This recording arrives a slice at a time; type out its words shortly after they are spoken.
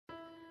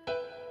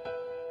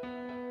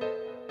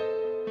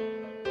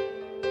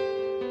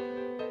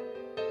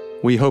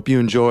We hope you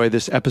enjoy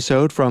this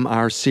episode from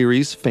our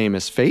series,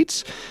 Famous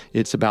Fates.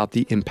 It's about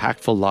the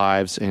impactful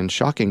lives and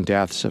shocking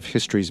deaths of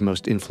history's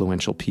most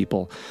influential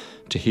people.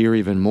 To hear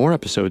even more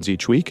episodes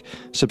each week,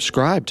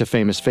 subscribe to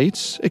Famous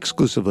Fates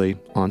exclusively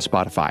on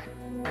Spotify.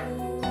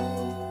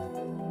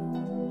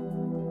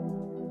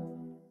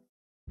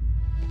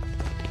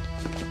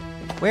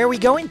 Where are we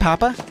going,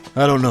 Papa?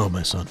 I don't know,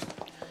 my son.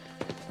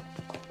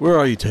 Where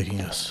are you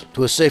taking us?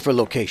 To a safer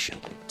location.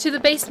 To the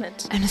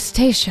basement.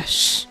 Anastasia,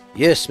 shh.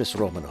 Yes, Miss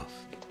Romanov.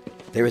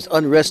 There is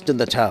unrest in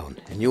the town,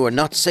 and you are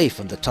not safe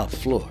on the top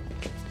floor.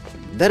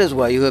 That is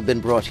why you have been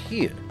brought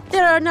here.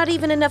 There are not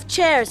even enough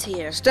chairs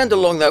here. Stand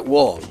along that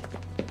wall.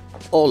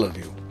 All of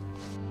you.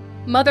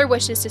 Mother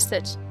wishes to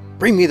sit.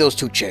 Bring me those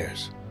 2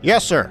 chairs.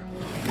 Yes, sir.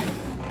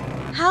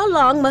 How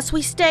long must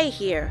we stay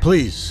here?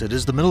 Please, it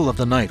is the middle of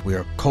the night. We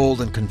are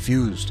cold and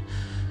confused.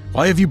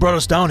 Why have you brought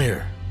us down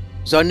here?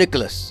 Tsar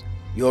Nicholas,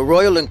 your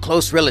royal and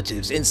close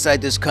relatives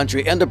inside this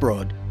country and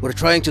abroad were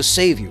trying to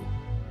save you.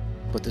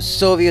 But the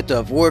Soviet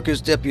of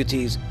Workers'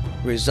 Deputies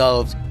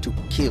resolved to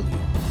kill you.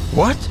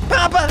 What?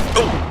 Papa!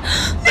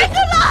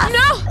 Nicholas!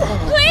 No!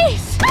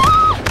 Please!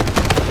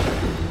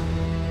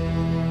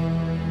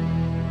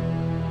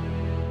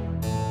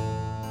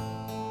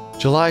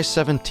 July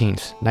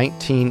 17th,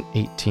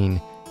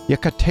 1918,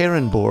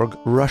 Yekaterinburg,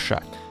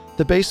 Russia,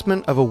 the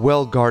basement of a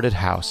well-guarded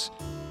house.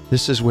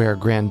 This is where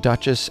Grand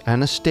Duchess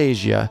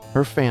Anastasia,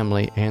 her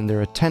family, and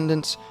their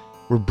attendants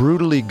were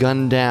brutally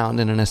gunned down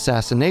in an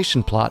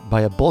assassination plot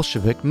by a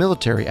Bolshevik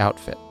military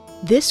outfit.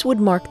 This would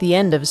mark the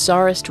end of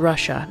Tsarist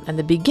Russia and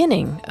the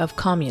beginning of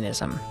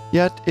communism.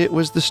 Yet it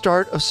was the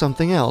start of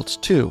something else,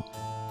 too.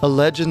 A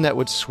legend that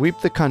would sweep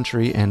the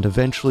country and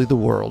eventually the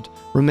world,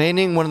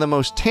 remaining one of the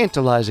most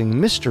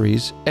tantalizing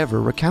mysteries ever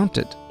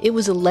recounted. It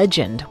was a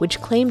legend which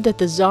claimed that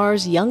the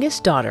Tsar's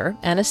youngest daughter,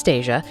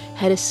 Anastasia,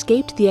 had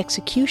escaped the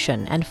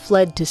execution and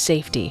fled to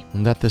safety.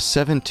 And that the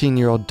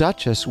 17-year-old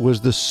Duchess was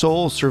the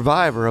sole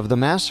survivor of the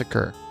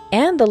massacre.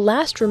 And the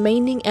last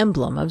remaining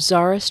emblem of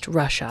Tsarist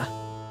Russia.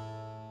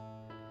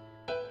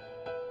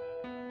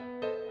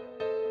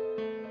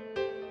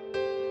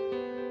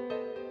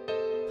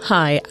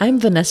 Hi, I'm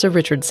Vanessa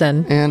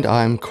Richardson. And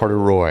I'm Carter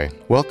Roy.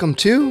 Welcome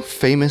to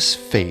Famous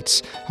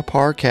Fates, a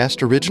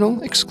Parcast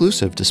original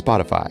exclusive to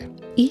Spotify.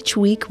 Each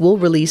week, we'll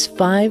release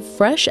 5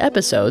 fresh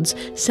episodes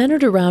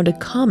centered around a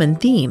common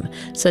theme,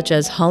 such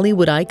as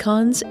Hollywood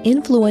icons,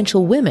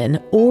 influential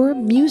women, or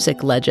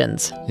music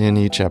legends. In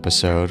each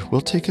episode,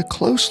 we'll take a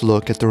close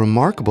look at the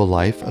remarkable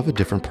life of a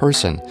different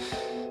person.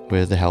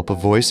 With the help of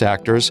voice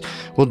actors,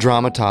 we'll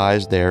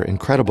dramatize their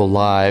incredible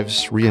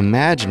lives,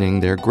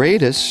 reimagining their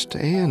greatest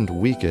and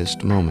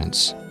weakest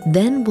moments.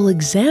 Then we'll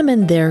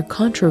examine their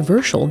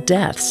controversial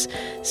deaths.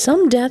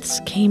 Some deaths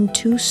came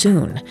too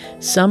soon,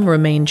 some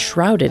remained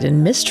shrouded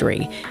in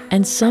mystery,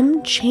 and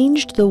some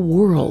changed the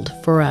world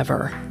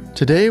forever.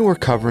 Today we're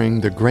covering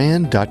the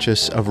Grand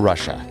Duchess of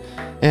Russia,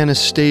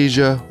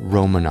 Anastasia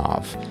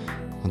Romanov.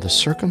 The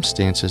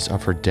circumstances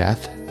of her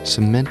death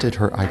cemented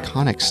her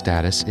iconic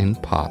status in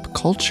pop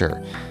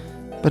culture.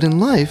 But in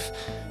life,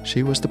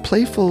 she was the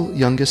playful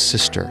youngest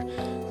sister,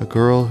 a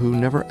girl who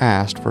never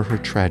asked for her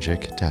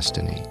tragic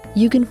destiny.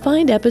 You can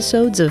find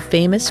episodes of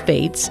Famous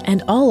Fates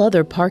and all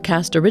other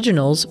Parcast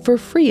originals for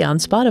free on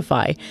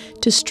Spotify.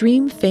 To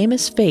stream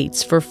Famous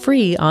Fates for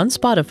free on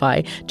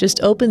Spotify,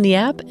 just open the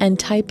app and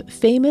type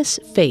Famous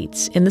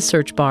Fates in the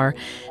search bar.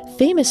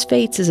 Famous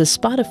Fates is a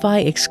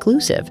Spotify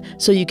exclusive,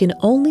 so you can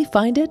only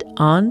find it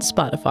on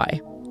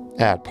Spotify.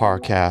 At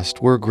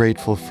Parcast, we're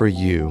grateful for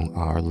you,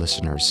 our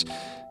listeners.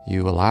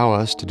 You allow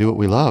us to do what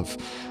we love.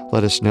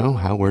 Let us know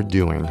how we're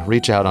doing.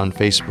 Reach out on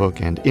Facebook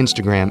and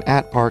Instagram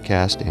at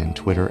Parcast and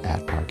Twitter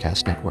at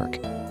Parcast Network.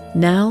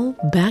 Now,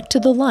 back to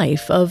the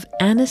life of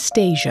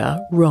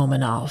Anastasia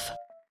Romanov.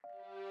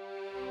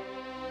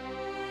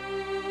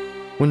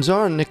 When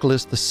Tsar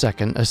Nicholas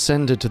II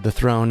ascended to the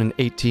throne in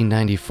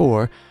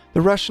 1894,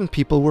 the Russian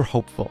people were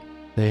hopeful.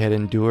 They had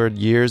endured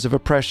years of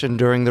oppression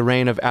during the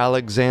reign of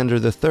Alexander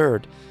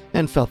III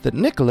and felt that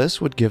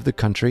Nicholas would give the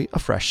country a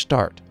fresh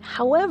start.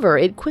 However,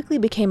 it quickly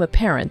became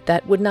apparent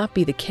that would not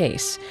be the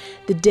case.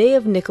 The day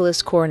of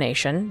Nicholas'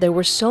 coronation, there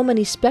were so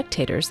many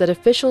spectators that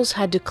officials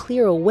had to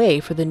clear a way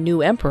for the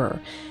new emperor.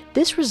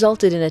 This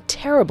resulted in a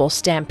terrible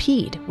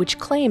stampede, which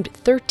claimed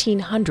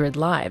 1,300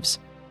 lives.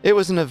 It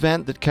was an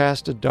event that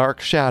cast a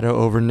dark shadow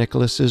over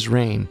Nicholas's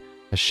reign,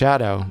 a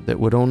shadow that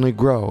would only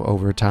grow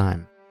over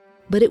time.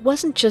 But it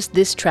wasn't just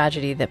this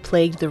tragedy that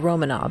plagued the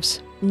Romanovs.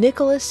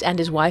 Nicholas and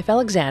his wife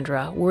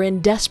Alexandra were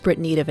in desperate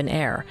need of an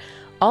heir.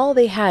 All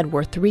they had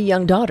were 3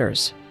 young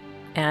daughters,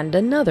 and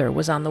another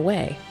was on the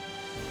way.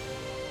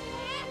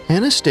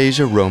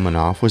 Anastasia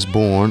Romanov was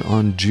born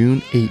on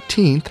June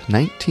 18,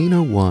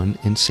 1901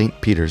 in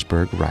St.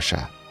 Petersburg,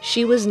 Russia.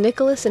 She was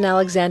Nicholas and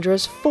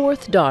Alexandra's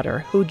 4th daughter,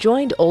 who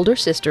joined older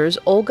sisters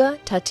Olga,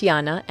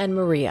 Tatiana, and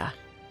Maria.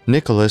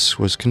 Nicholas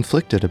was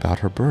conflicted about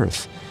her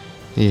birth.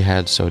 He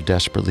had so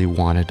desperately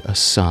wanted a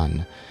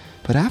son,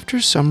 but but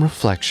after some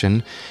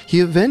reflection,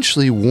 he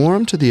eventually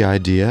warmed to the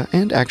idea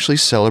and actually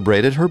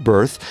celebrated her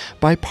birth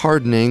by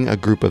pardoning a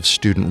group of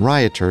student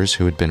rioters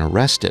who had been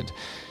arrested.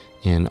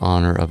 In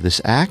honor of this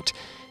act,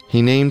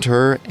 he named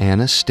her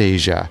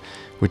Anastasia,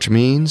 which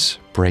means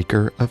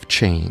breaker of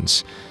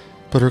chains.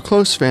 But her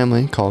close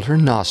family called her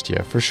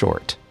Nastya for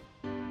short.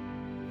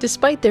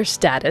 Despite their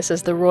status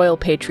as the royal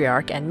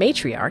patriarch and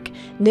matriarch,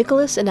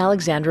 Nicholas and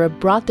Alexandra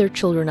brought their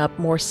children up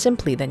more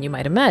simply than you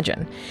might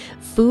imagine.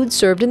 Food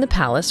served in the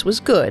palace was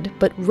good,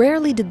 but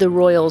rarely did the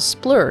royals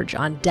splurge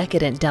on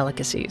decadent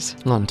delicacies.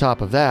 On top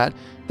of that,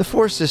 the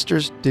four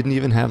sisters didn't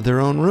even have their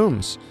own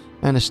rooms.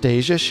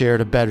 Anastasia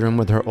shared a bedroom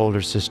with her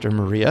older sister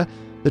Maria.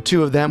 The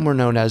two of them were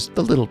known as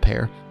the little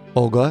pair.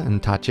 Olga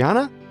and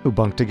Tatiana, who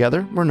bunked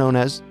together, were known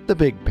as the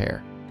big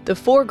pair. The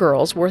four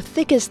girls were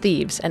thick as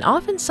thieves and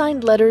often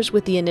signed letters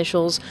with the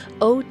initials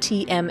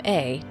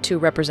OTMA to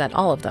represent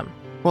all of them.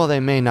 While they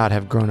may not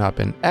have grown up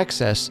in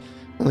excess,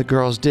 the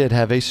girls did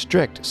have a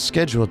strict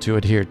schedule to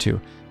adhere to.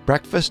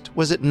 Breakfast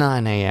was at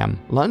 9 a.m.,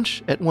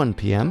 lunch at 1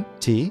 p.m.,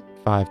 tea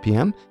 5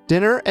 p.m.,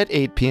 dinner at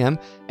 8 p.m.,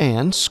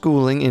 and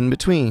schooling in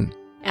between.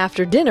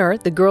 After dinner,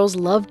 the girls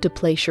loved to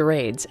play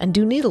charades and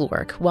do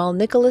needlework while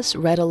Nicholas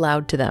read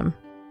aloud to them.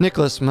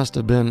 Nicholas must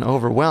have been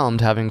overwhelmed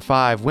having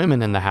 5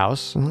 women in the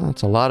house.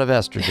 That's a lot of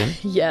estrogen.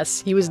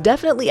 Yes, he was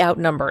definitely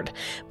outnumbered,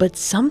 but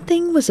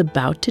something was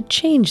about to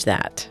change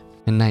that.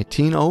 In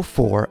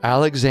 1904,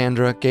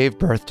 Alexandra gave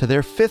birth to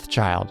their 5th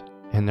child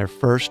and their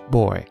first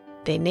boy.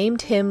 They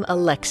named him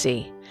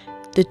Alexei.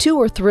 The two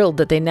were thrilled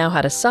that they now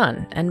had a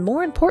son, and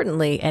more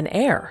importantly, an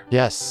heir.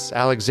 Yes,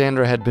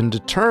 Alexandra had been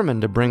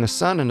determined to bring a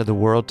son into the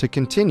world to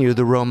continue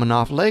the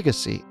Romanov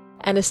legacy.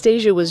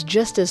 Anastasia was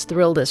just as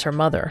thrilled as her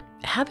mother.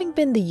 Having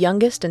been the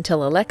youngest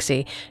until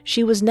Alexei,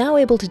 she was now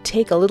able to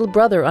take a little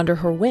brother under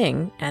her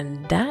wing,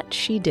 and that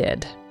she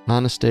did.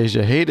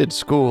 Anastasia hated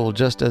school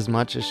just as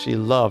much as she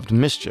loved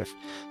mischief.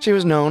 She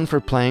was known for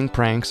playing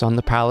pranks on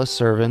the palace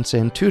servants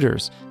and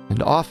tutors,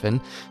 and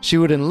often she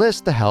would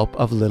enlist the help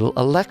of little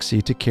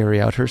Alexei to carry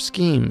out her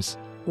schemes.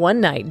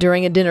 One night,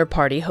 during a dinner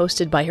party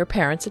hosted by her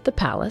parents at the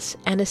palace,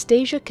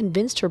 Anastasia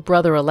convinced her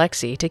brother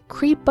Alexei to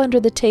creep under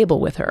the table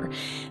with her.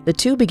 The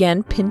two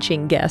began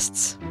pinching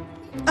guests.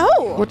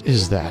 Oh! What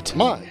is that?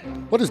 My,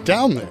 what is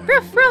down there?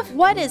 Ruff, ruff,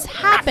 what is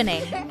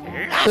happening?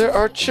 There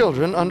are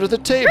children under the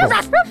table.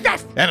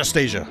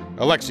 Anastasia,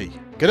 Alexei,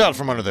 get out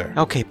from under there.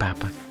 Okay,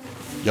 Papa.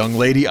 Young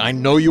lady, I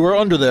know you are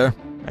under there,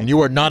 and you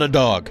are not a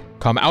dog.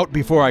 Come out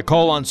before I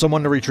call on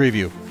someone to retrieve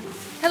you.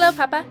 Hello,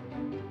 Papa.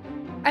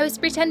 I was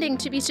pretending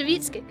to be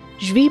Savitsky.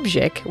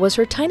 Zwiebzik was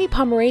her tiny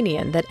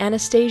Pomeranian that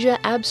Anastasia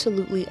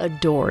absolutely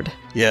adored.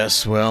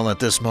 Yes, well, at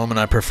this moment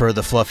I prefer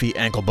the fluffy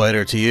ankle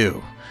biter to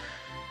you.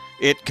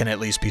 It can at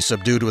least be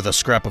subdued with a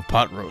scrap of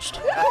pot roast.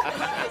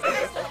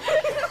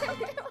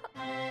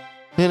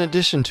 In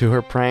addition to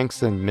her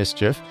pranks and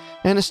mischief,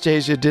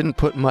 Anastasia didn't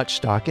put much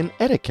stock in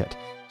etiquette.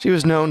 She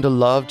was known to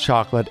love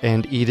chocolate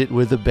and eat it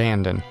with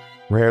abandon.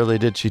 Rarely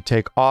did she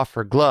take off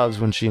her gloves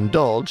when she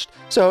indulged,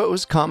 so it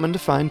was common to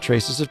find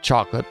traces of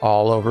chocolate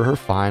all over her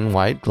fine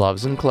white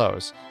gloves and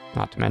clothes,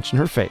 not to mention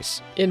her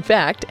face. In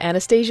fact,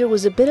 Anastasia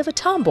was a bit of a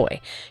tomboy.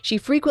 She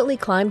frequently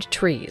climbed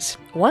trees.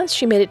 Once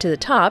she made it to the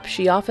top,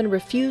 she often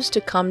refused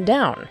to come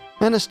down.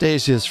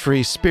 Anastasia's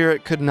free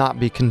spirit could not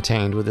be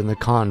contained within the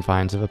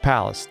confines of a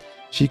palace.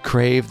 She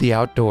craved the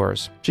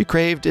outdoors. She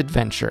craved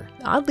adventure.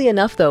 Oddly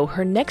enough, though,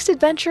 her next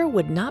adventure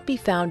would not be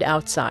found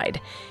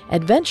outside.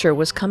 Adventure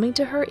was coming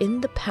to her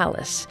in the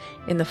palace,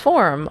 in the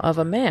form of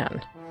a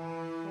man.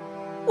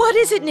 What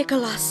is it,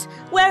 Nicholas?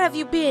 Where have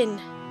you been?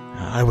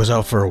 I was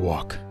out for a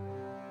walk.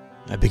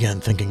 I began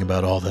thinking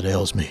about all that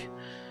ails me.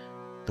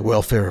 The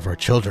welfare of our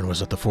children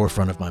was at the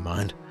forefront of my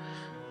mind.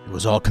 It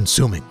was all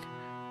consuming.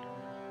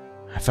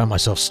 I found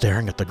myself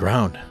staring at the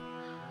ground.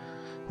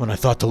 When I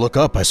thought to look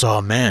up, I saw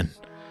a man.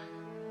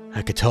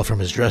 I could tell from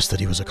his dress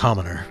that he was a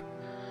commoner,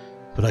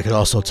 but I could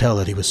also tell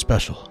that he was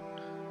special.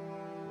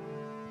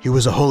 He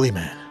was a holy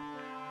man.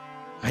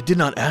 I did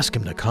not ask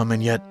him to come,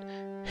 and yet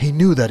he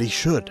knew that he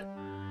should.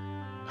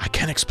 I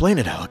can't explain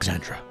it,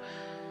 Alexandra,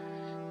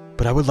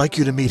 but I would like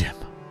you to meet him.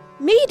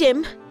 Meet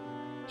him?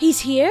 He's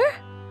here?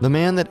 The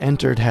man that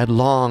entered had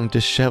long,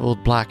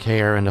 disheveled black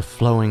hair and a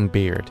flowing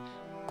beard.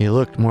 He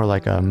looked more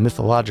like a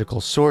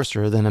mythological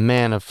sorcerer than a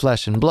man of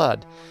flesh and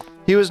blood.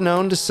 He was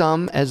known to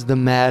some as the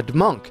Mad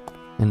Monk,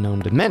 and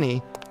known to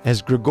many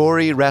as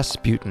Grigory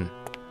Rasputin.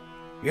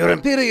 Your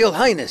Imperial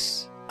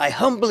Highness, I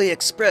humbly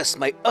express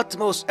my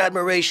utmost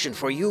admiration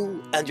for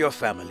you and your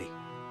family.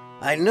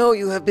 I know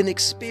you have been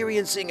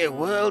experiencing a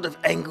world of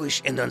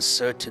anguish and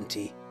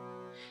uncertainty.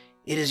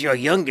 It is your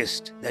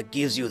youngest that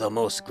gives you the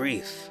most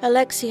grief.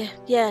 Alexia,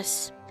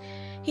 yes.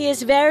 He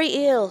is very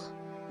ill.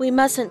 We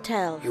mustn't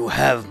tell. You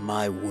have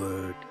my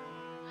word.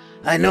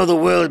 I know the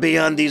world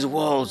beyond these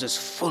walls is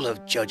full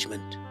of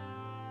judgment.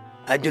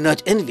 I do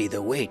not envy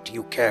the weight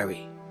you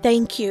carry.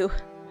 Thank you.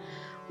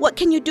 What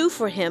can you do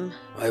for him?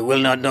 I will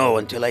not know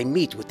until I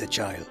meet with the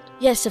child.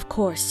 Yes, of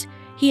course.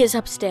 He is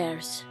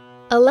upstairs.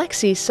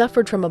 Alexei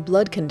suffered from a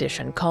blood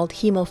condition called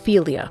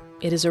hemophilia.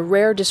 It is a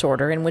rare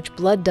disorder in which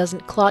blood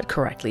doesn't clot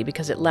correctly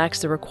because it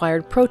lacks the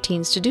required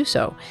proteins to do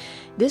so.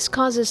 This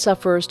causes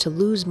sufferers to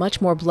lose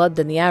much more blood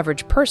than the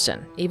average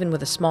person, even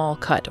with a small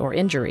cut or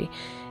injury.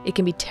 It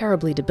can be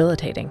terribly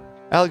debilitating.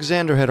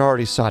 Alexandra had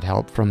already sought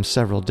help from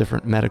several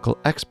different medical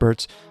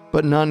experts,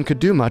 but none could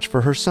do much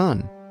for her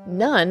son.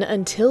 None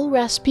until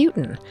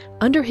Rasputin.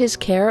 Under his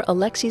care,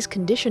 Alexei's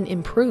condition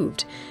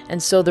improved,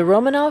 and so the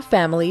Romanov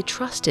family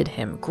trusted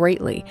him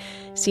greatly.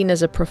 Seen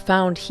as a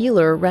profound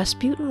healer,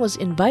 Rasputin was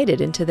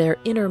invited into their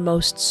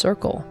innermost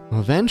circle.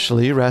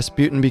 Eventually,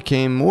 Rasputin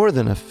became more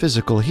than a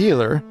physical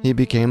healer. He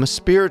became a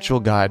spiritual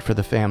guide for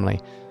the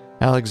family.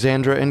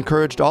 Alexandra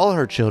encouraged all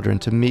her children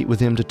to meet with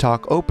him to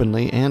talk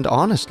openly and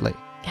honestly.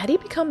 Had he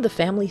become the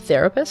family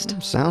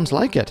therapist? Sounds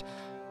like it.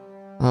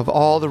 Of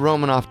all the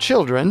Romanov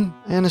children,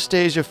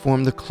 Anastasia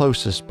formed the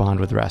closest bond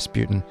with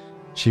Rasputin.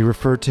 She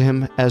referred to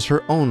him as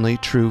her only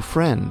true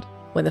friend.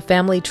 When the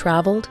family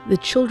traveled, the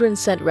children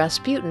sent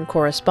Rasputin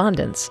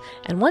correspondence,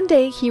 and one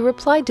day he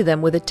replied to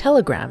them with a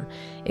telegram.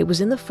 It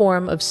was in the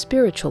form of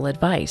spiritual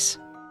advice.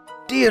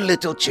 Dear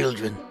little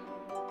children,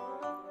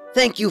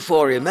 thank you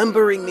for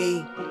remembering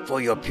me, for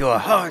your pure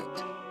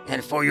heart,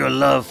 and for your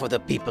love for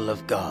the people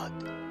of God.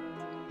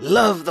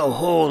 Love the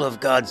whole of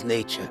God's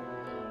nature,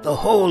 the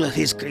whole of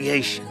his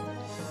creation,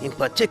 in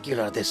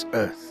particular this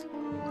earth.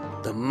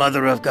 The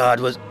Mother of God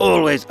was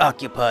always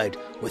occupied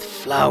with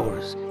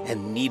flowers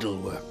and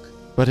needlework.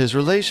 But his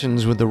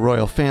relations with the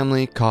royal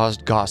family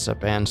caused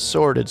gossip and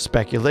sordid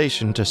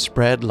speculation to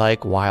spread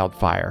like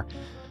wildfire.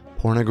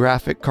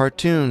 Pornographic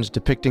cartoons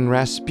depicting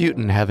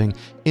Rasputin having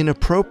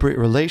inappropriate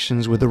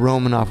relations with the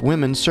Romanov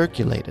women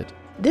circulated.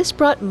 This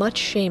brought much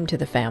shame to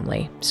the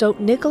family, so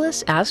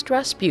Nicholas asked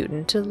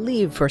Rasputin to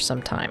leave for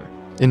some time.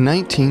 In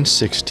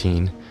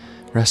 1916,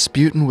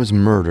 Rasputin was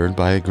murdered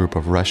by a group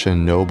of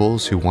Russian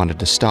nobles who wanted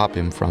to stop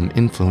him from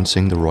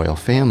influencing the royal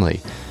family.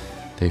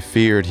 They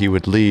feared he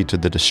would lead to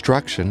the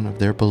destruction of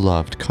their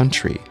beloved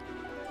country.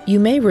 You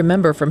may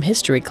remember from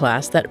history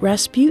class that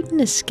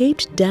Rasputin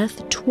escaped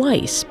death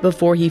twice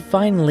before he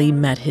finally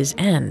met his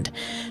end.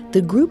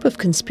 The group of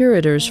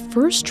conspirators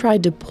first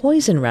tried to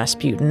poison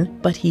Rasputin,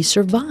 but he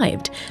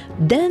survived.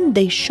 Then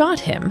they shot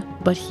him,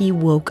 but he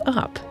woke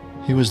up.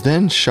 He was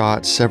then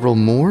shot several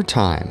more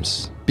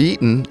times,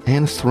 beaten,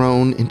 and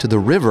thrown into the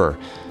river.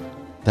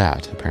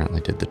 That apparently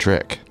did the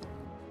trick.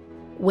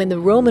 When the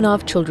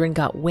Romanov children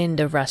got wind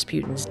of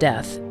Rasputin's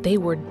death, they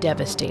were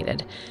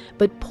devastated.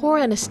 But poor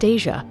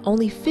Anastasia,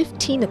 only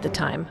 15 at the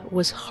time,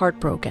 was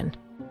heartbroken.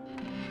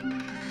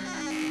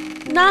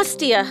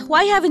 Nastia,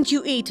 why haven't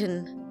you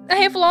eaten? I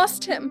have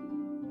lost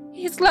him.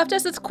 He's left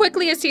us as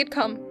quickly as he had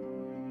come.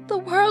 The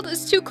world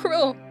is too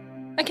cruel.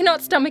 I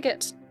cannot stomach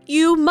it.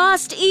 You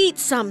must eat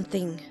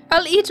something.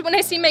 I'll eat when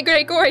I see my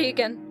Grigori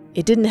again.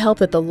 It didn't help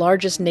that the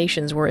largest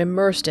nations were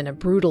immersed in a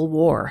brutal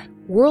war.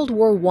 World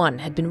War I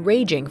had been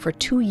raging for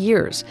 2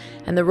 years,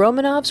 and the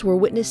Romanovs were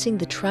witnessing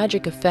the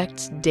tragic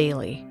effects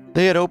daily.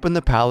 They had opened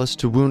the palace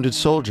to wounded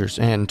soldiers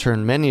and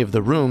turned many of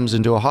the rooms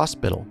into a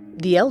hospital.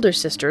 The elder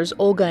sisters,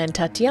 Olga and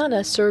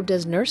Tatiana, served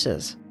as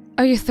nurses.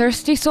 Are you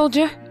thirsty,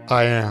 soldier?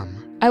 I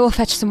am. I will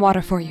fetch some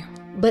water for you.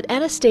 But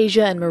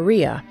Anastasia and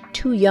Maria,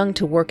 too young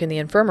to work in the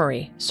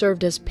infirmary,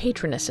 served as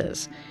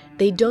patronesses.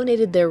 They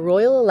donated their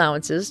royal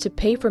allowances to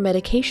pay for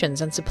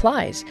medications and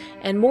supplies,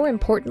 and more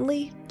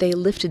importantly, they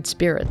lifted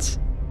spirits.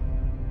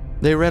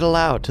 They read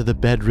aloud to the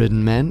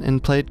bedridden men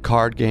and played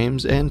card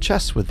games and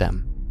chess with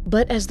them.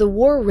 But as the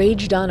war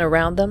raged on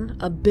around them,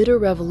 a bitter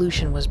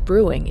revolution was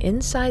brewing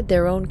inside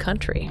their own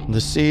country.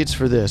 The seeds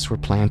for this were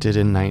planted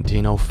in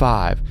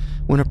 1905,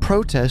 when a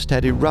protest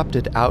had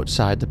erupted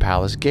outside the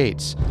palace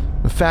gates.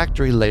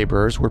 Factory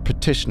laborers were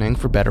petitioning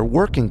for better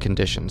working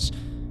conditions.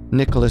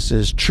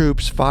 Nicholas's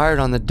troops fired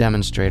on the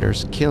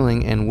demonstrators,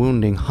 killing and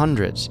wounding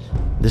hundreds.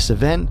 This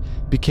event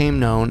became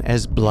known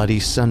as Bloody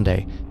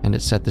Sunday, and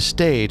it set the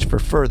stage for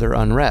further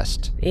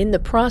unrest. In the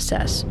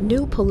process,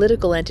 new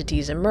political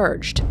entities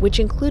emerged, which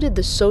included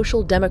the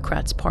Social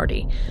Democrats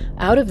Party.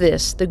 Out of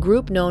this, the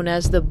group known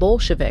as the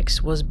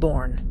Bolsheviks was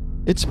born.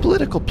 Its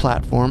political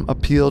platform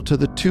appealed to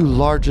the two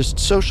largest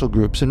social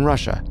groups in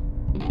Russia,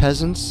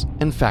 peasants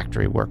and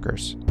factory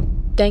workers.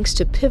 Thanks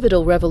to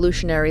pivotal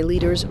revolutionary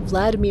leaders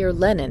Vladimir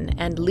Lenin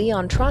and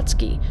Leon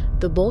Trotsky,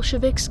 the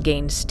Bolsheviks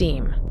gained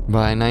steam.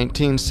 By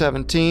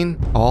 1917,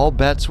 all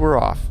bets were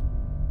off.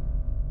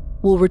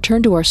 We'll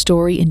return to our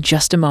story in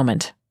just a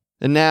moment.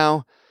 And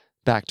now,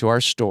 back to our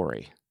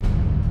story.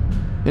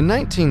 In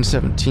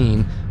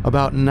 1917,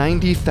 about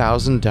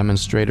 90,000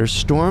 demonstrators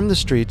stormed the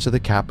streets of the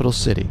capital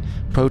city,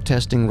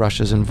 protesting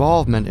Russia's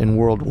involvement in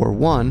World War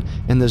I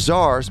and the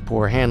Tsar's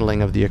poor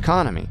handling of the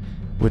economy,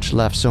 which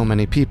left so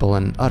many people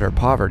in utter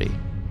poverty.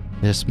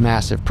 This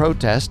massive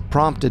protest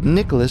prompted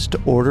Nicholas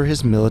to order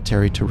his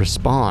military to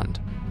respond.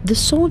 The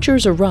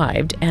soldiers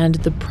arrived and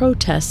the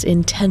protests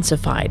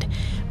intensified,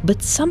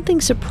 but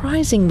something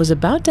surprising was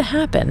about to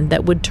happen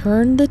that would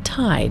turn the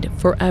tide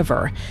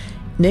forever.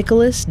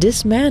 Nicholas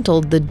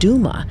dismantled the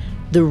Duma,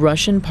 the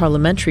Russian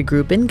parliamentary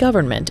group in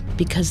government,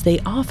 because they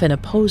often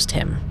opposed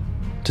him.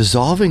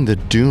 Dissolving the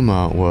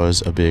Duma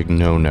was a big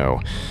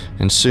no-no,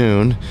 and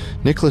soon,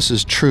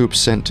 Nicholas's troops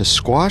sent to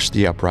squash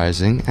the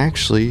uprising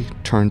actually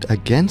turned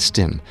against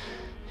him.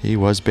 He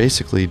was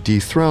basically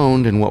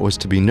dethroned in what was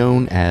to be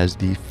known as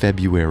the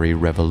February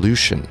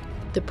Revolution.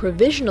 The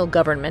provisional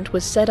government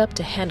was set up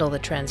to handle the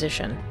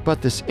transition.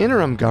 But this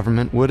interim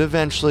government would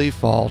eventually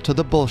fall to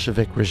the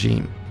Bolshevik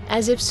regime.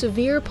 As if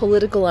severe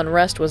political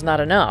unrest was not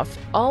enough,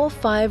 all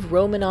 5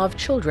 Romanov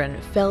children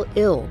fell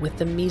ill with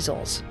the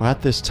measles.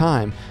 At this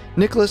time,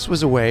 Nicholas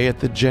was away at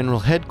the general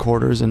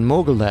headquarters in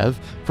Mogilev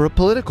for a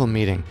political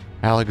meeting.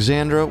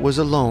 Alexandra was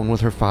alone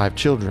with her 5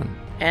 children.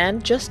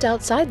 And just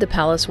outside the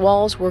palace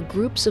walls were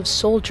groups of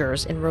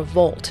soldiers in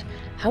revolt.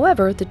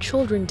 However, the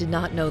children did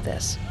not know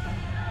this.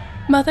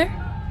 Mother?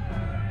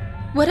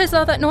 What is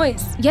all that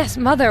noise? Yes,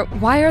 Mother,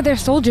 why are there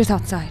soldiers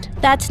outside?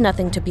 That's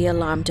nothing to be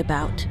alarmed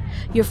about.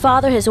 Your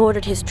father has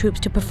ordered his troops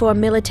to perform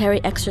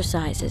military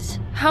exercises.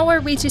 How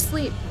are we to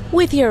sleep?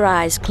 With your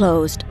eyes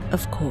closed,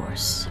 of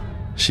course.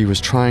 She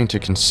was trying to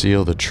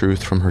conceal the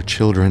truth from her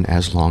children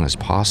as long as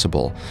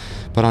possible.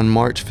 But on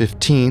March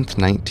 15,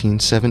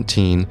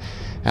 1917,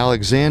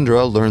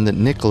 Alexandra learned that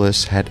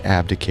Nicholas had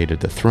abdicated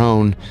the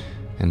throne,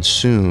 and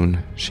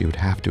soon she would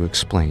have to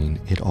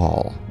explain it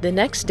all. The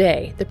next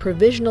day, the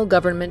provisional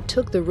government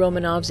took the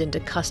Romanovs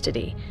into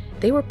custody.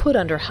 They were put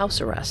under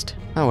house arrest.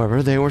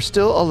 However, they were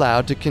still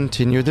allowed to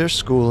continue their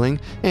schooling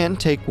and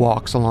take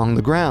walks along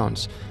the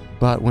grounds.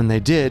 But when they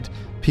did,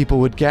 people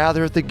would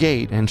gather at the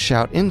gate and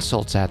shout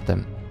insults at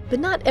them. But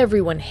not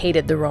everyone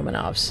hated the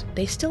Romanovs.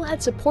 They still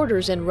had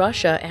supporters in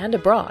Russia and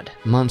abroad.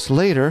 Months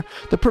later,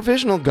 the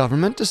provisional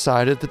government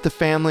decided that the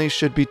family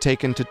should be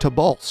taken to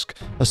Tobolsk,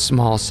 a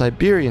small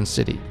Siberian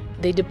city.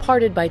 They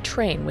departed by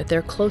train with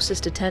their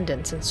closest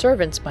attendants and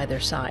servants by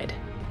their side.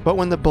 But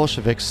when the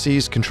Bolsheviks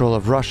seized control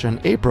of Russia in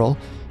April,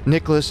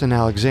 Nicholas and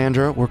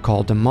Alexandra were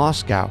called to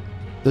Moscow.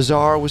 The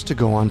Tsar was to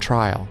go on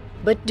trial.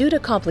 But due to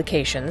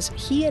complications,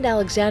 he and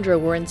Alexandra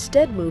were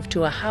instead moved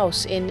to a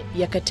house in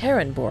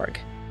Yekaterinburg.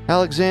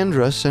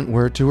 Alexandra sent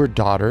word to her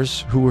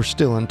daughters, who were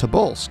still in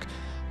Tobolsk,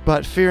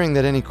 but fearing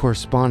that any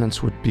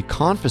correspondence would be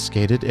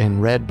confiscated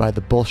and read by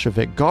the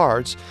Bolshevik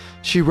guards,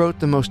 she wrote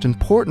the most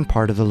important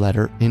part of the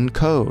letter in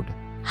code.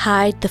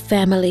 Hide the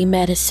family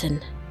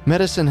medicine.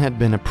 Medicine had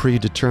been a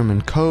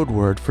predetermined code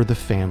word for the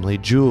family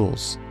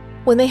jewels.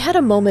 When they had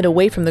a moment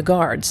away from the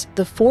guards,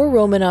 the 4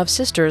 Romanov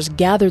sisters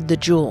gathered the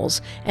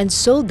jewels and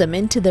sewed them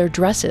into their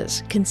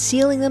dresses,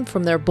 concealing them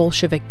from their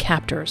Bolshevik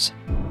captors.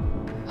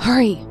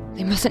 Hurry!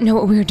 They mustn't know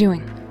what we are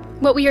doing.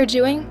 What we are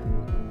doing?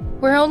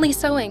 We're only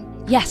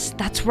sewing. Yes,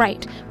 that's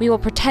right. We will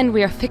pretend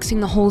we are fixing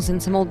the holes in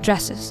some old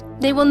dresses.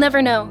 They will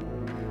never know.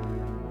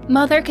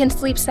 Mother can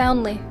sleep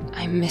soundly.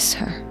 I miss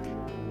her.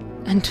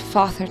 And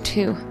Father,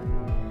 too.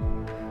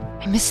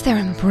 I miss their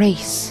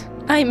embrace.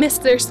 I miss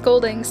their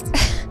scoldings.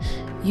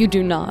 You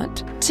do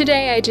not.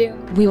 Today I do.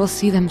 We will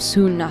see them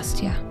soon,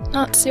 Nastya.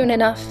 Not soon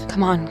enough.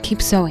 Come on,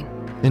 keep sewing.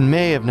 In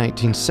May of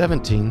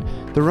 1917,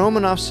 the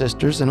Romanov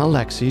sisters and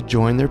Alexei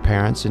joined their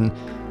parents in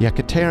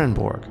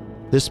Yekaterinburg.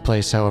 This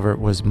place, however,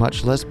 was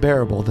much less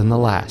bearable than the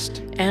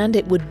last. And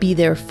it would be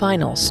their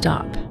final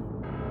stop.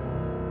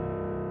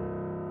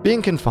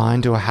 Being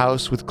confined to a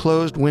house with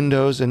closed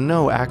windows and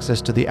no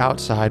access to the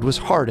outside was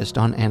hardest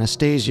on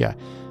Anastasia.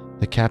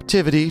 The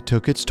captivity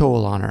took its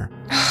toll on her.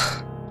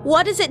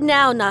 What is it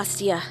now,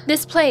 Nastya?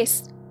 This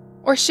place.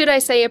 Or should I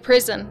say a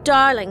prison?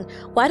 Darling,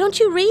 why don't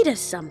you read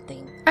us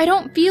something? I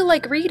don't feel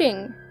like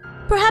reading.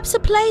 Perhaps a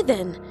play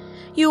then.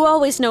 You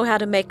always know how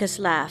to make us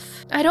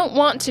laugh. I don't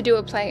want to do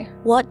a play.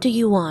 What do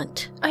you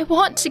want? I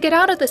want to get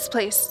out of this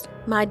place.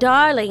 My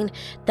darling,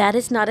 that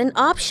is not an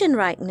option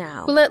right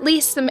now. Well, at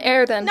least some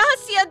air then.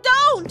 Nastya,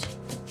 don't!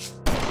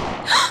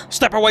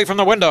 Step away from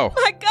the window!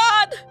 My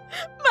God!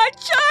 My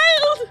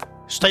child!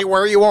 Stay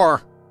where you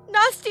are.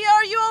 Nastya,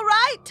 are you all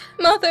right?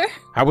 Mother.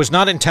 I was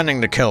not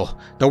intending to kill.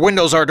 The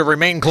windows are to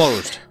remain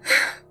closed.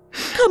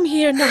 Come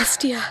here,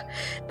 Nastya.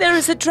 There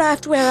is a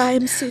draft where I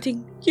am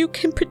sitting. You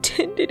can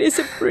pretend it is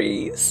a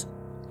breeze.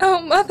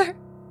 Oh, Mother.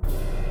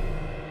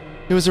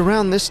 It was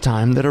around this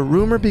time that a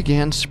rumor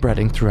began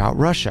spreading throughout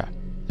Russia.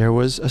 There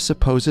was a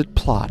supposed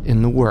plot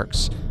in the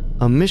works,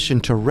 a mission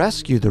to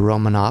rescue the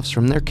Romanovs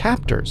from their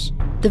captors.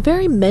 The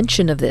very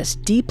mention of this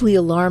deeply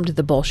alarmed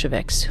the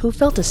Bolsheviks, who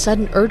felt a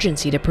sudden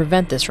urgency to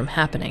prevent this from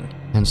happening.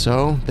 And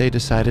so they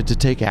decided to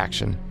take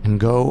action and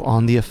go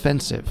on the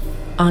offensive.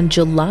 On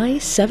July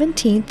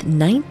 17,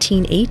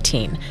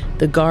 1918,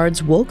 the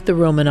guards woke the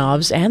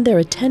Romanovs and their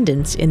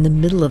attendants in the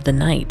middle of the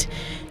night.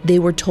 They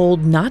were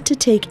told not to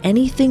take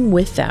anything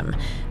with them,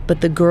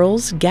 but the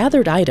girls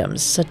gathered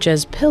items such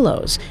as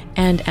pillows,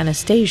 and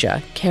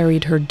Anastasia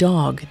carried her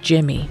dog,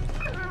 Jimmy.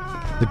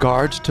 The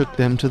guards took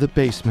them to the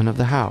basement of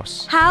the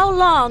house. How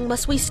long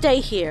must we stay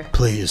here?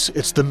 Please,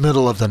 it's the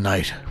middle of the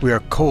night. We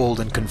are cold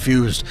and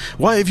confused.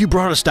 Why have you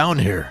brought us down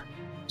here?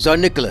 Tsar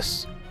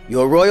Nicholas,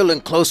 your royal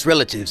and close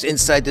relatives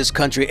inside this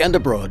country and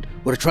abroad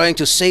were trying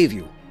to save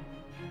you.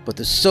 But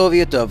the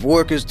Soviet of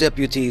Workers'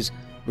 Deputies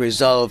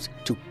resolved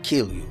to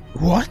kill you.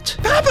 What?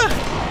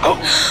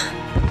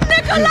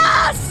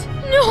 Nicholas!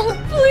 No,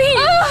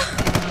 please!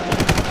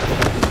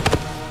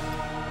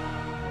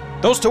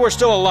 Those two are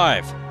still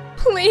alive.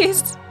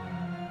 Please.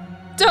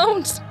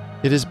 Don't.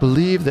 It is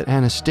believed that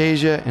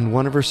Anastasia and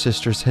one of her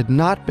sisters had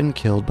not been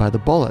killed by the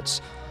bullets,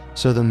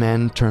 so the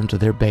men turned to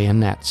their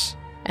bayonets.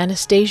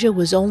 Anastasia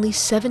was only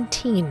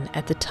 17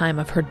 at the time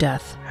of her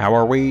death. How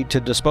are we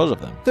to dispose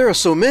of them? There are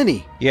so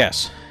many.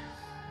 Yes.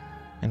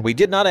 And we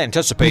did not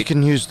anticipate... We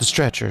can use the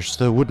stretchers,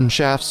 the wooden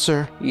shafts,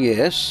 sir.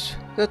 Yes,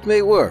 that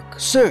may work.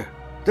 Sir,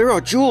 there are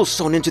jewels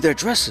sewn into their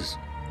dresses.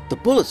 The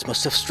bullets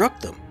must have struck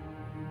them.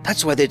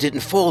 That's why they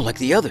didn't fall like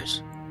the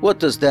others. What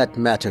does that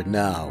matter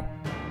now?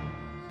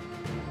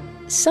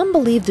 Some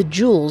believe the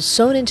jewels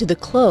sewn into the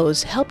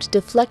clothes helped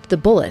deflect the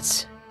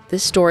bullets.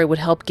 This story would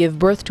help give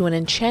birth to an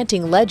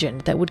enchanting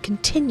legend that would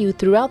continue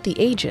throughout the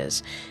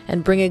ages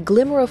and bring a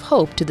glimmer of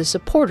hope to the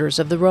supporters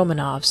of the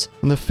Romanovs.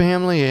 The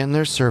family and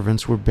their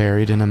servants were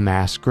buried in a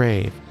mass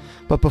grave.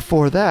 But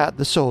before that,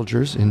 the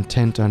soldiers,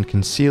 intent on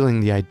concealing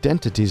the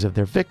identities of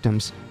their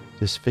victims,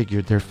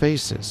 disfigured their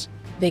faces.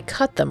 They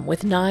cut them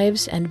with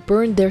knives and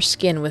burned their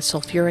skin with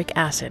sulfuric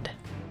acid.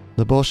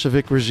 The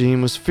Bolshevik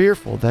regime was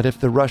fearful that if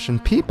the Russian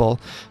people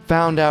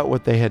found out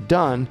what they had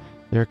done,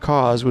 their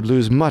cause would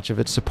lose much of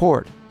its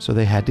support, so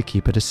they had to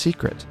keep it a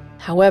secret.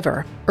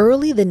 However,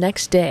 early the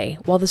next day,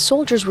 while the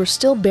soldiers were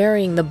still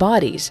burying the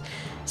bodies,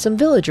 some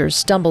villagers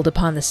stumbled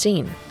upon the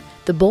scene.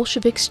 The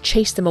Bolsheviks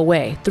chased them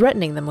away,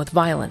 threatening them with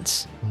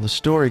violence. The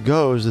story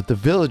goes that the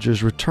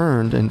villagers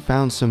returned and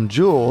found some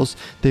jewels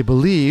they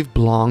believed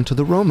belonged to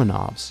the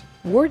Romanovs.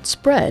 Word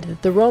spread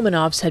that the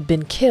Romanovs had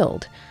been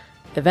killed.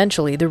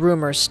 Eventually, the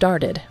rumors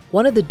started.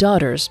 One of the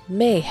daughters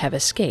may have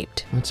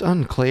escaped. It's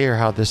unclear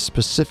how this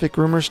specific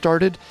rumor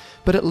started,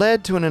 but it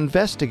led to an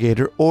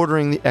investigator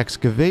ordering the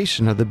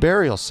excavation of the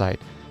burial site.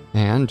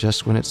 And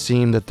just when it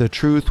seemed that the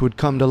truth would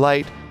come to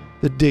light,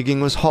 the digging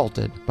was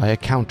halted by a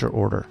counter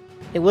order.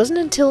 It wasn't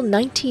until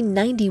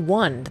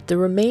 1991 that the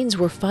remains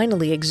were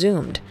finally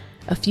exhumed.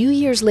 A few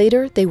years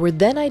later, they were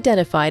then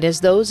identified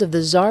as those of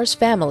the Tsar's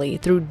family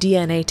through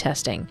DNA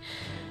testing.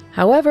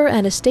 However,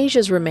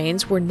 Anastasia's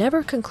remains were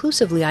never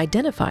conclusively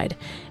identified,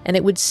 and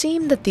it would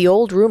seem that the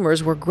old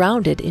rumors were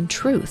grounded in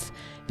truth,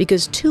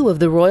 because two of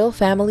the royal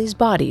family's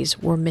bodies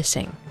were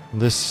missing.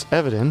 This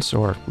evidence,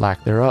 or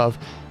lack thereof,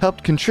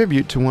 helped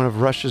contribute to one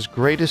of Russia's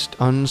greatest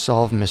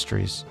unsolved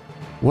mysteries.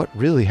 What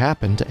really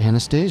happened to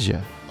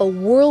Anastasia? A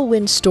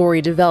whirlwind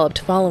story developed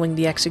following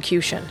the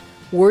execution.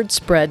 Word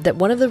spread that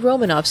one of the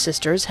Romanov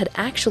sisters had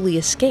actually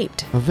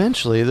escaped.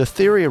 Eventually, the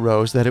theory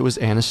arose that it was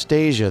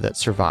Anastasia that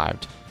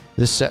survived.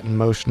 This set in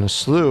motion a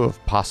slew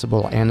of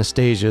possible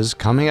Anastasias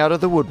coming out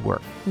of the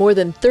woodwork. More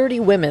than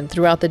 30 women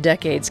throughout the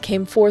decades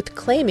came forth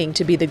claiming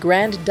to be the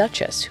Grand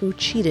Duchess who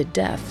cheated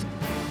death.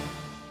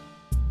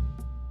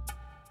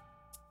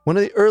 One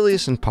of the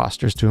earliest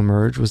impostors to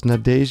emerge was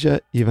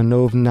Nadezhda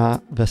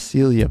Ivanovna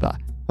Vasilyeva,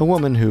 a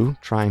woman who,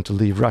 trying to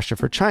leave Russia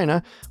for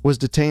China, was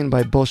detained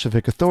by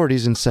Bolshevik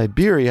authorities in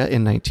Siberia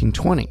in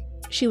 1920.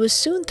 She was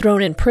soon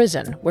thrown in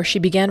prison, where she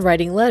began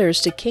writing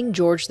letters to King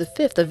George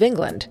V of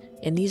England.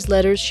 In these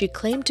letters, she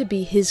claimed to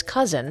be his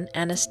cousin,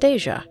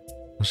 Anastasia.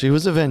 She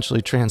was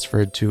eventually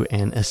transferred to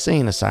an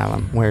insane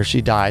asylum, where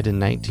she died in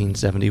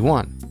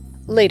 1971.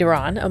 Later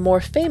on, a more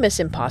famous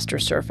imposter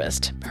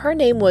surfaced. Her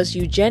name was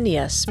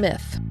Eugenia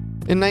Smith.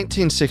 In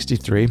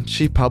 1963,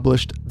 she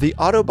published The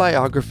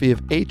Autobiography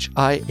of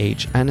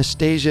H.I.H.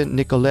 Anastasia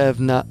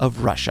Nikolaevna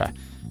of Russia.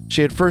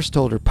 She had first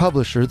told her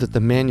publisher that the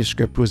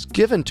manuscript was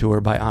given to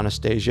her by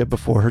Anastasia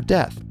before her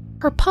death.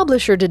 Her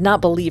publisher did not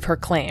believe her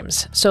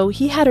claims, so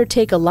he had her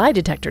take a lie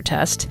detector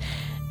test.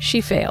 She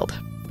failed.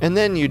 And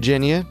then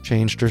Eugenia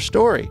changed her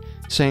story,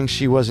 saying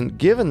she wasn't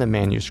given the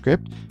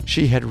manuscript,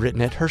 she had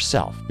written it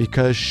herself,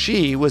 because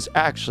she was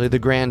actually the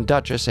Grand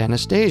Duchess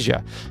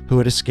Anastasia, who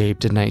had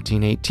escaped in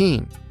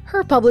 1918.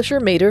 Her publisher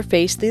made her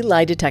face the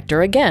lie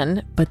detector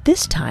again, but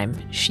this time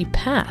she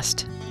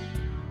passed.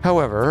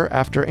 However,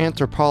 after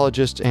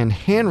anthropologists and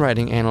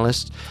handwriting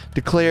analysts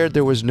declared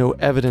there was no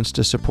evidence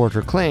to support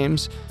her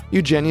claims,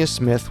 Eugenia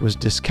Smith was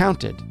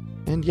discounted.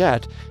 And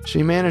yet,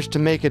 she managed to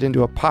make it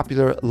into a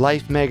popular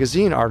Life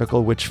magazine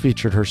article which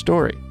featured her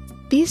story.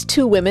 These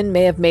two women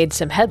may have made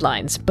some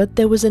headlines, but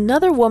there was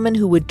another woman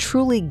who would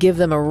truly give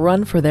them a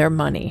run for their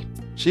money.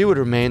 She would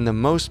remain the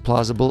most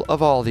plausible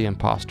of all the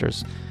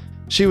imposters.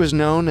 She was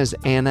known as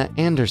Anna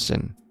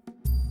Anderson.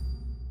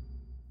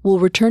 We'll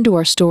return to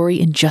our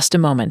story in just a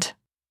moment.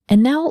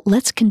 And now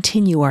let's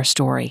continue our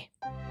story.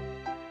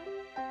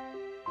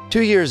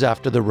 2 years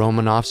after the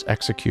Romanovs'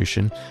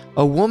 execution,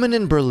 a woman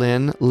in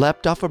Berlin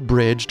leapt off a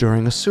bridge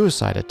during a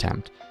suicide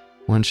attempt.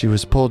 When she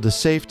was pulled to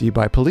safety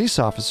by police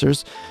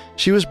officers,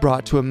 she was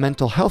brought to a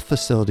mental health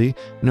facility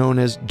known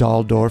as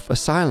Dahldorf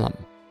Asylum.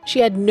 She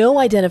had no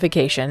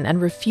identification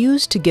and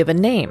refused to give a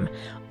name.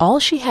 All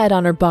she had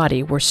on her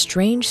body were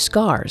strange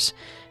scars.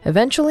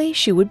 Eventually,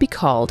 she would be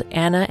called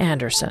Anna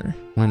Anderson.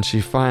 When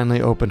she finally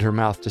opened her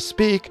mouth to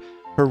speak,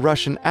 her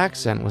Russian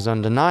accent was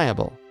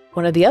undeniable.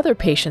 One of the other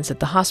patients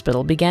at the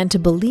hospital began to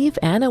believe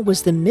Anna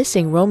was the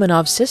missing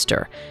Romanov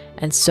sister,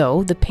 and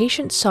so the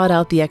patient sought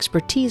out the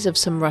expertise of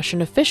some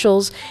Russian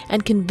officials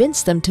and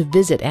convinced them to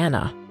visit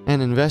Anna.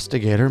 An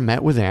investigator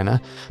met with Anna,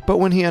 but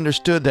when he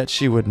understood that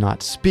she would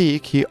not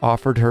speak, he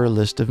offered her a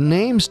list of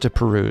names to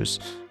peruse.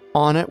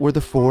 On it were the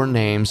 4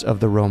 names of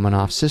the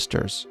Romanov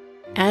sisters.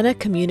 Anna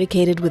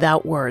communicated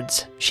without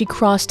words. She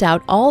crossed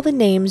out all the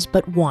names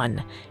but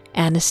one,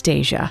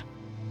 Anastasia.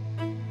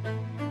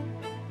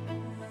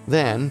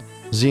 Then,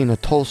 Zina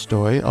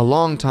Tolstoy, a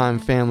longtime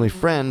family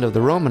friend of the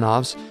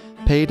Romanovs,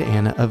 paid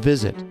Anna a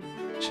visit.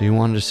 She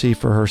wanted to see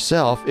for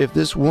herself if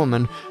this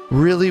woman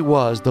really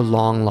was the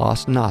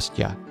long-lost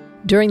Nastya.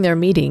 During their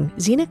meeting,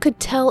 Zina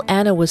could tell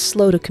Anna was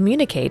slow to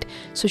communicate,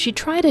 so she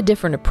tried a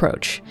different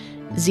approach.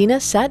 Zina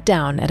sat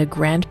down at a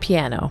grand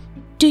piano.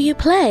 Do you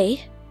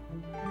play?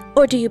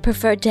 Or do you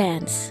prefer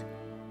dance?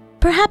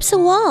 Perhaps a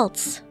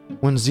waltz?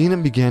 When Zina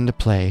began to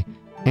play,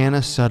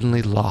 Anna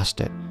suddenly lost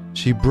it.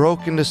 She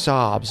broke into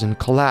sobs and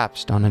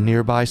collapsed on a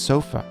nearby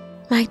sofa.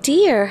 My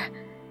dear,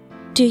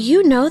 do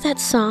you know that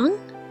song?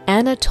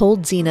 Anna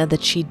told Zina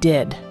that she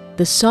did.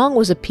 The song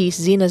was a piece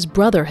Zina's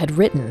brother had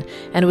written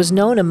and was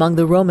known among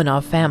the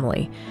Romanov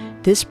family.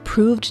 This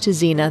proved to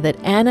Zina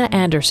that Anna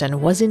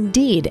Anderson was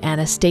indeed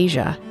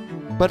Anastasia.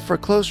 But for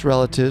close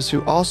relatives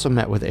who also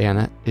met with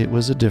Anna, it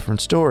was a different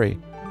story.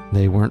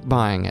 They weren't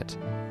buying it.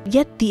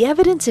 Yet the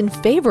evidence in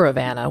favor of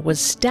Anna was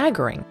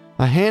staggering.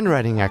 A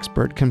handwriting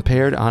expert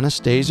compared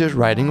Anastasia's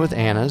writing with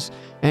Anna's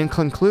and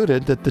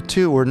concluded that the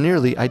two were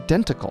nearly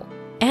identical.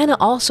 Anna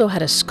also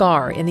had a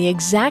scar in the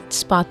exact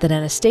spot that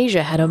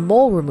Anastasia had a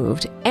mole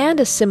removed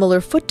and a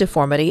similar foot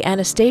deformity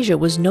Anastasia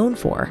was known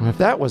for. If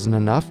that wasn't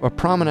enough, a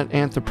prominent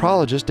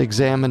anthropologist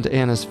examined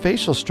Anna's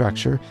facial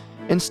structure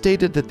and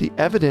stated that the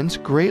evidence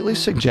greatly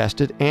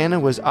suggested Anna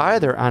was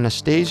either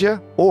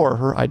Anastasia or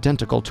her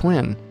identical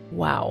twin.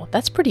 Wow,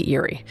 that's pretty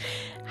eerie.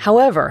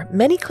 However,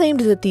 many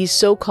claimed that these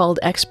so-called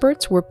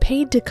experts were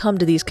paid to come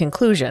to these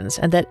conclusions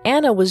and that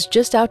Anna was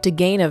just out to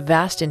gain a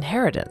vast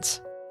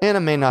inheritance. Anna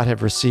may not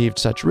have received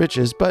such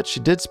riches, but she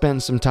did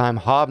spend some time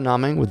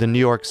hobnobbing with the New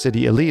York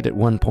City elite at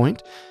one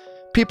point.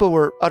 People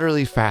were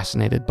utterly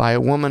fascinated by a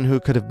woman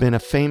who could have been a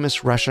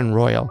famous Russian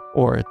royal,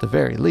 or at the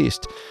very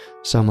least,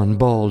 someone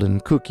bold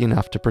and kooky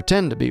enough to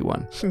pretend to be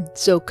one.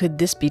 So could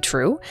this be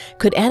true?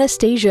 Could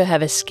Anastasia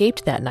have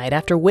escaped that night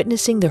after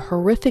witnessing the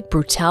horrific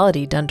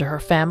brutality done to her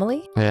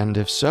family? And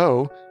if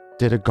so,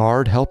 did a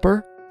guard help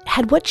her?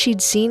 Had what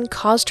she'd seen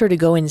caused her to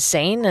go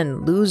insane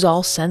and lose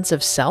all sense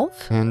of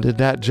self? And did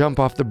that jump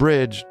off the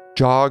bridge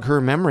jog her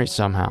memory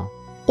somehow?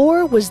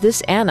 Or was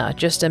this Anna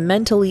just a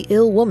mentally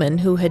ill woman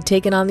who had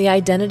taken on the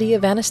identity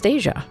of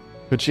Anastasia?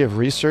 Could she have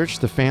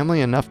researched the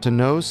family enough to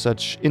know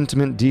such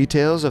intimate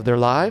details of their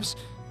lives?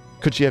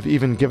 Could she have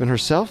even given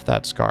herself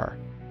that scar?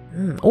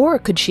 Or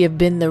could she have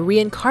been the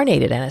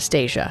reincarnated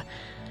Anastasia?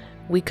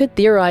 We could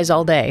theorize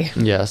all day.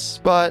 Yes,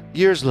 but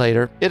years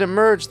later, it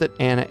emerged that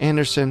Anna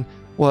Anderson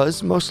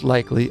was most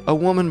likely a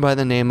woman by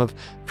the name of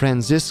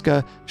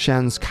Franziska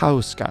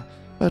Szankowska,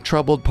 a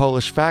troubled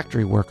Polish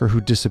factory worker who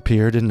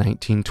disappeared in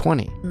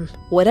 1920.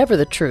 Whatever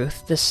the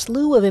truth, the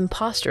slew of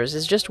imposters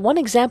is just one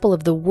example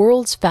of the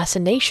world's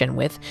fascination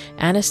with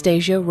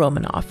Anastasia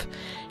Romanov.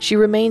 She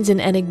remains an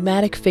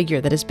enigmatic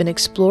figure that has been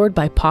explored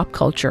by pop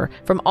culture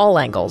from all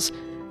angles.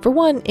 For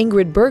one,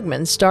 Ingrid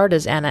Bergman starred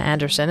as Anna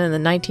Anderson in the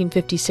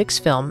 1956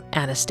 film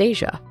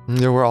Anastasia.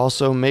 There were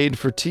also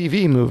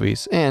made-for-TV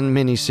movies and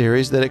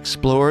miniseries that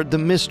explored the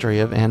mystery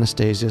of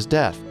Anastasia's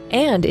death.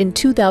 And in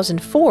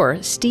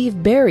 2004,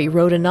 Steve Barry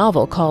wrote a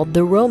novel called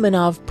The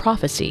Romanov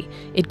Prophecy.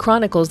 It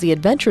chronicles the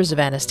adventures of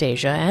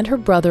Anastasia and her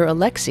brother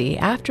Alexei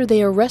after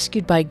they are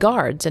rescued by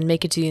guards and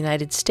make it to the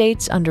United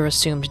States under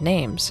assumed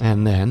names.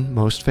 And then,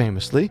 most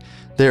famously,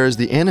 there is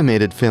the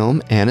animated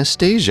film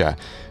Anastasia,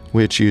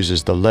 which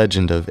uses the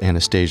legend of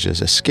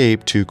Anastasia's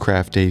escape to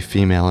craft a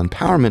female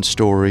empowerment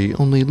story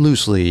only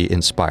loosely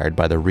inspired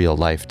by the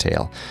real-life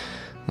tale.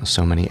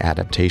 So many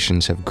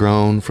adaptations have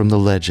grown from the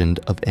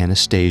legend of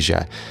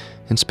Anastasia,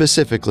 and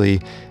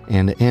specifically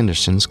Anna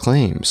Anderson's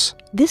claims.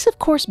 This, of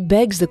course,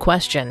 begs the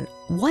question,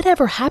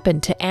 whatever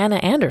happened to Anna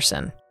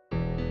Anderson?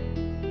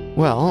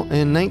 Well,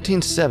 in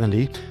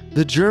 1970,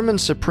 the German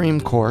Supreme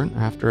Court,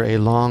 after a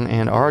long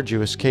and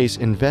arduous case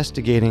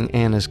investigating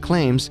Anna's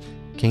claims,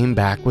 came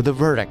back with a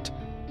verdict.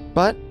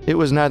 But it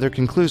was neither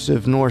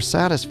conclusive nor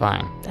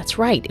satisfying. That's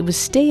right. It was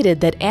stated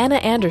that Anna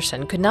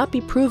Anderson could not be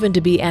proven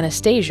to be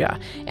Anastasia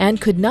and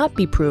could not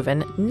be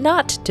proven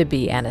not to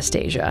be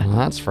Anastasia. Well,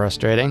 that's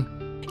frustrating.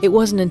 It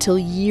wasn't until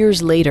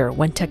years later,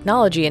 when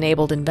technology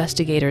enabled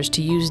investigators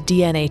to use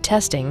DNA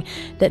testing,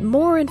 that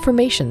more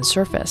information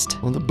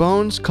surfaced. Well, the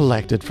bones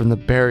collected from the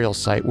burial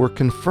site were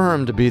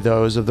confirmed to be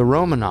those of the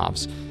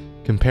Romanovs.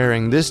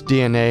 Comparing this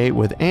DNA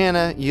with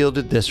Anna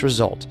yielded this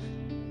result.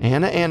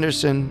 Anna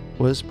Anderson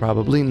was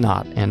probably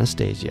not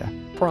Anastasia.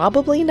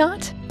 Probably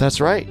not?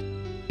 That's right.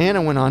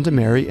 Anna went on to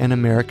marry an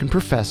American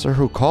professor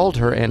who called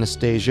her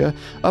Anastasia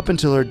up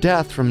until her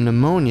death from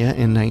pneumonia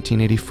in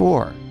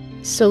 1984.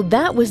 So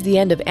that was the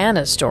end of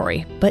Anna's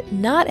story, but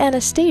not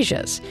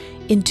Anastasia's.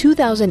 In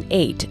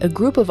 2008, a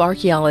group of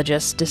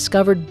archaeologists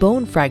discovered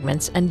bone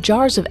fragments and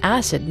jars of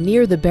acid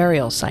near the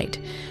burial site.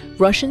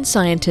 Russian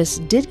scientists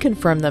did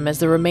confirm them as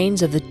the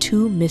remains of the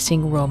two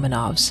missing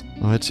Romanovs.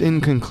 Well, it's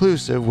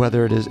inconclusive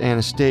whether it is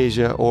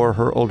Anastasia or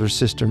her older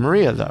sister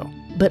Maria, though.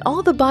 But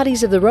all the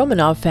bodies of the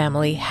Romanov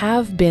family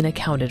have been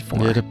accounted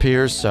for. It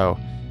appears so.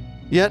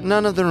 Yet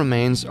none of the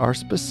remains are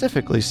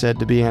specifically said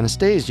to be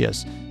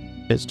Anastasia's.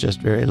 It's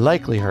just very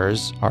likely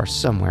hers are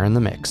somewhere in the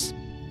mix.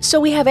 So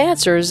we have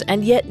answers,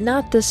 and yet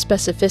not the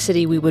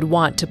specificity we would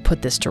want to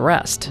put this to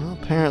rest. Well,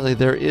 apparently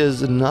there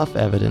is enough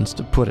evidence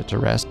to put it to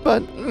rest,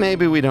 but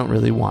maybe we don't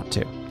really want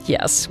to.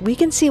 Yes, we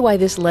can see why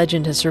this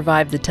legend has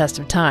survived the test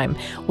of time.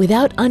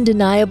 Without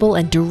undeniable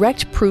and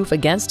direct proof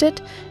against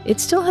it, it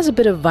still has a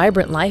bit of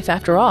vibrant life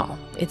after all.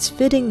 It's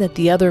fitting that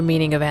the other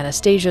meaning of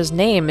Anastasia's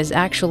name is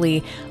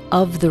actually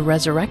of the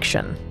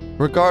resurrection.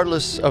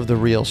 Regardless of the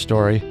real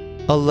story,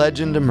 a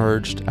legend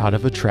emerged out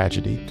of a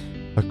tragedy.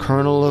 A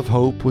kernel of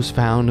hope was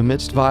found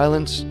amidst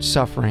violence,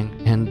 suffering,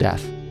 and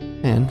death.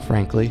 And,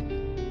 frankly,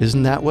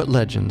 isn't that what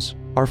legends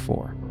are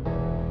for?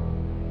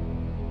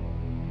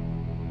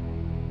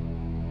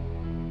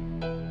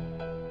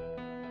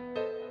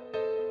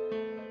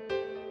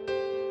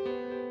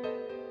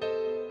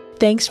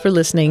 Thanks for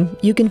listening.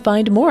 You can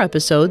find more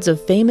episodes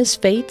of Famous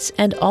Fates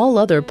and all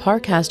other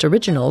Parcast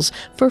originals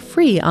for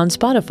free on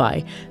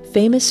Spotify.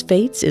 Famous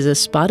Fates is a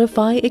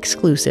Spotify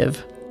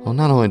exclusive. Well,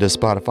 not only does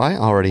Spotify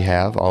already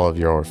have all of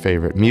your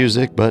favorite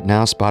music, but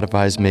now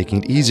Spotify is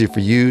making it easier for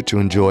you to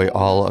enjoy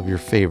all of your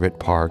favorite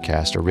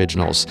Parcast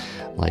originals,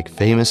 like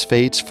Famous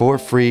Fates for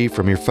free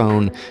from your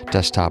phone,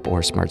 desktop,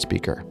 or smart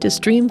speaker. To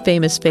stream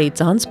Famous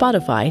Fates on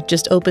Spotify,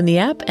 just open the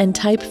app and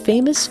type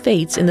Famous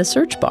Fates in the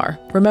search bar.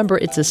 Remember,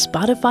 it's a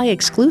Spotify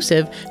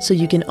exclusive, so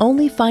you can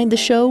only find the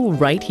show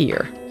right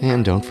here.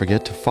 And don't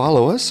forget to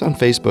follow us on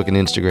Facebook and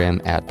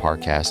Instagram at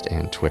Parcast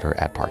and Twitter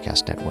at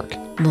Parcast Network.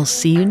 We'll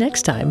see you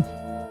next time.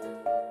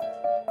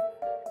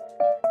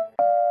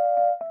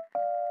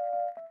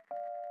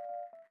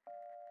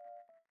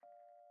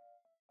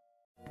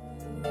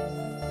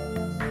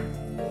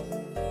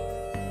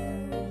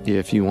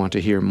 If you want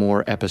to hear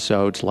more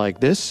episodes like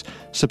this,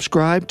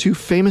 subscribe to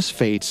Famous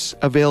Fates,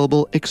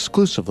 available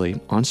exclusively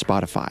on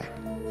Spotify.